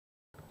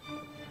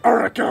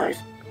Alright guys,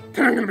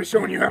 today I'm going to be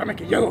showing you how to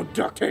make a yellow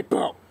duct tape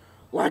bow,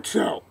 like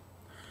so.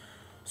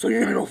 So you're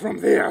going to go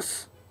from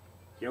this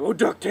yellow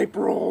duct tape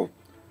roll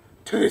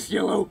to this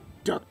yellow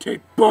duct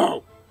tape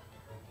bow.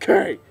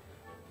 Okay,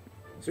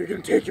 so you're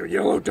going to take your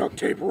yellow duct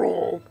tape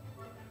roll,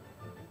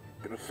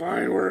 going to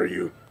find where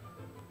you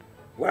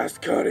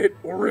last cut it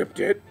or ripped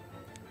it.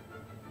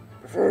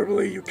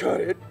 Preferably you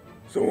cut it,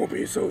 so it won't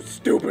be so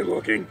stupid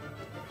looking.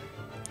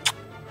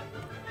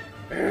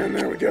 And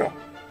there we go.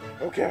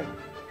 Okay.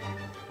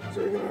 So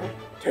you're gonna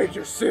take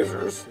your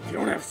scissors. If you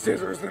don't have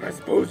scissors, then I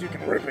suppose you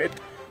can rip it,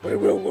 but it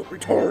will look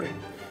retarded.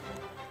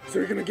 So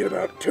you're gonna get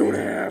about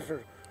 2.5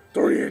 or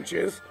 3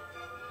 inches.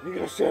 You're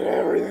gonna set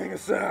everything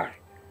aside.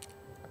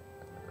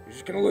 You're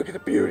just gonna look at the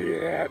beauty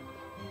of that.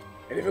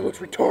 And if it looks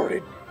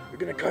retarded, you're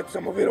gonna cut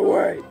some of it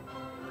away.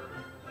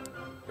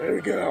 There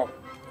we go.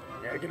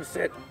 Now you're gonna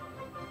set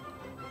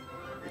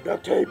your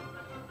duct tape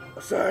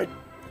aside.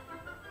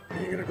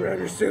 And you're gonna grab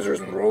your scissors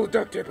and roll the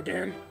duct tape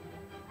again.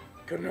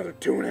 Cut another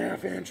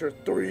 2.5 inch or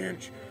 3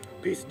 inch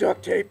piece of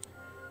duct tape,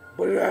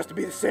 but it has to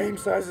be the same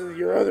size as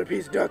your other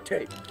piece of duct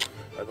tape.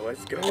 Otherwise,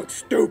 it's gonna look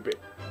stupid.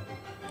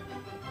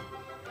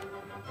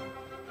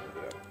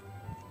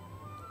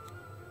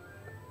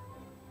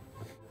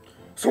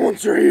 So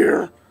once you're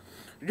here,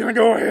 you're gonna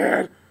go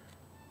ahead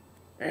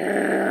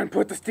and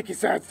put the sticky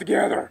sides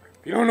together.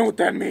 If you don't know what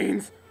that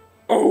means,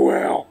 oh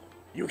well,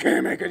 you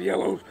can't make a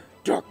yellow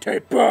duct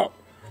tape bow.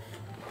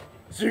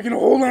 So you're gonna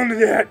hold on to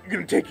that. You're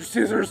gonna take your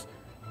scissors,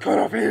 cut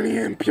off any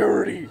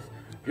impurities.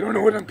 If you don't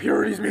know what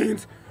impurities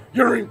means,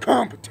 you're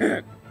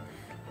incompetent.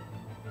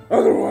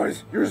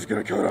 Otherwise, you're just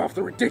gonna cut off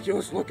the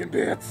ridiculous looking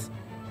bits.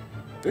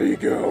 There you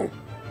go.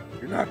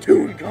 You're not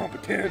too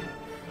incompetent.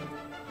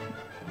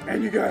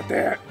 And you got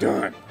that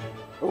done.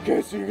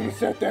 Okay, so you're gonna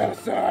set that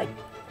aside.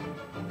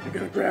 You're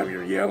gonna grab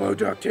your yellow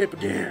duct tape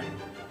again.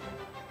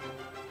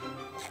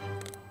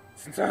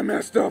 Since I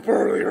messed up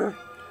earlier,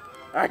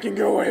 I can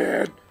go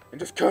ahead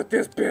and just cut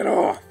this bit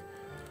off.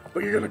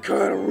 But you're gonna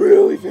cut a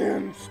really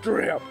thin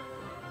strip,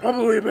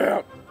 probably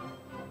about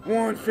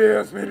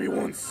 1/5, maybe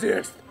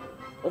 1/6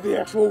 of the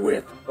actual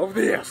width of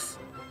this.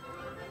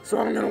 So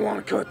I'm gonna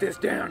want to cut this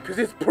down because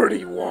it's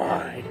pretty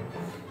wide.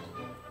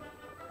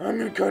 I'm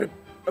gonna cut it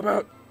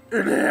about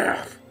in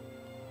half.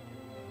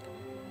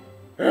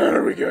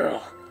 There we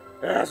go.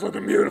 That's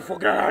looking beautiful,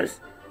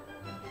 guys.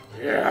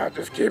 Yeah,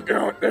 just keep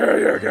going. There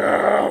you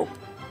go.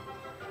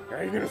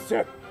 Now you're gonna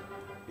set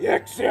the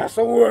excess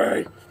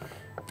away.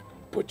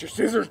 Put your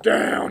scissors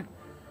down,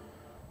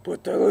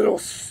 put the little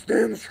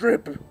thin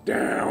strip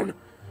down,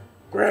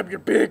 grab your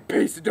big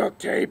piece of duct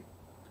tape,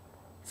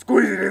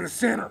 squeeze it in the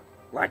center,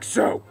 like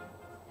so.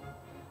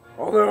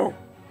 Although,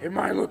 it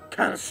might look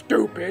kind of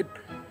stupid,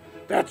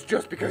 that's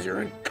just because you're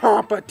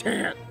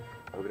incompetent.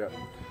 Open it up.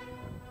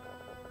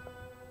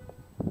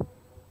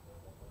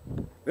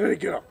 There you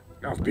go.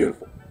 Now it's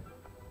beautiful.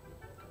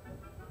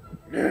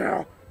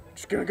 Now,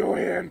 just gonna go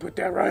ahead and put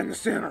that right in the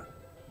center.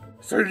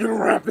 So you're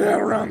gonna wrap that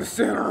around the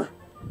center.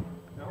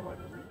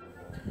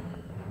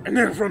 And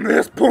then from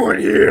this point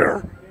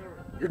here,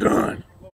 you're done.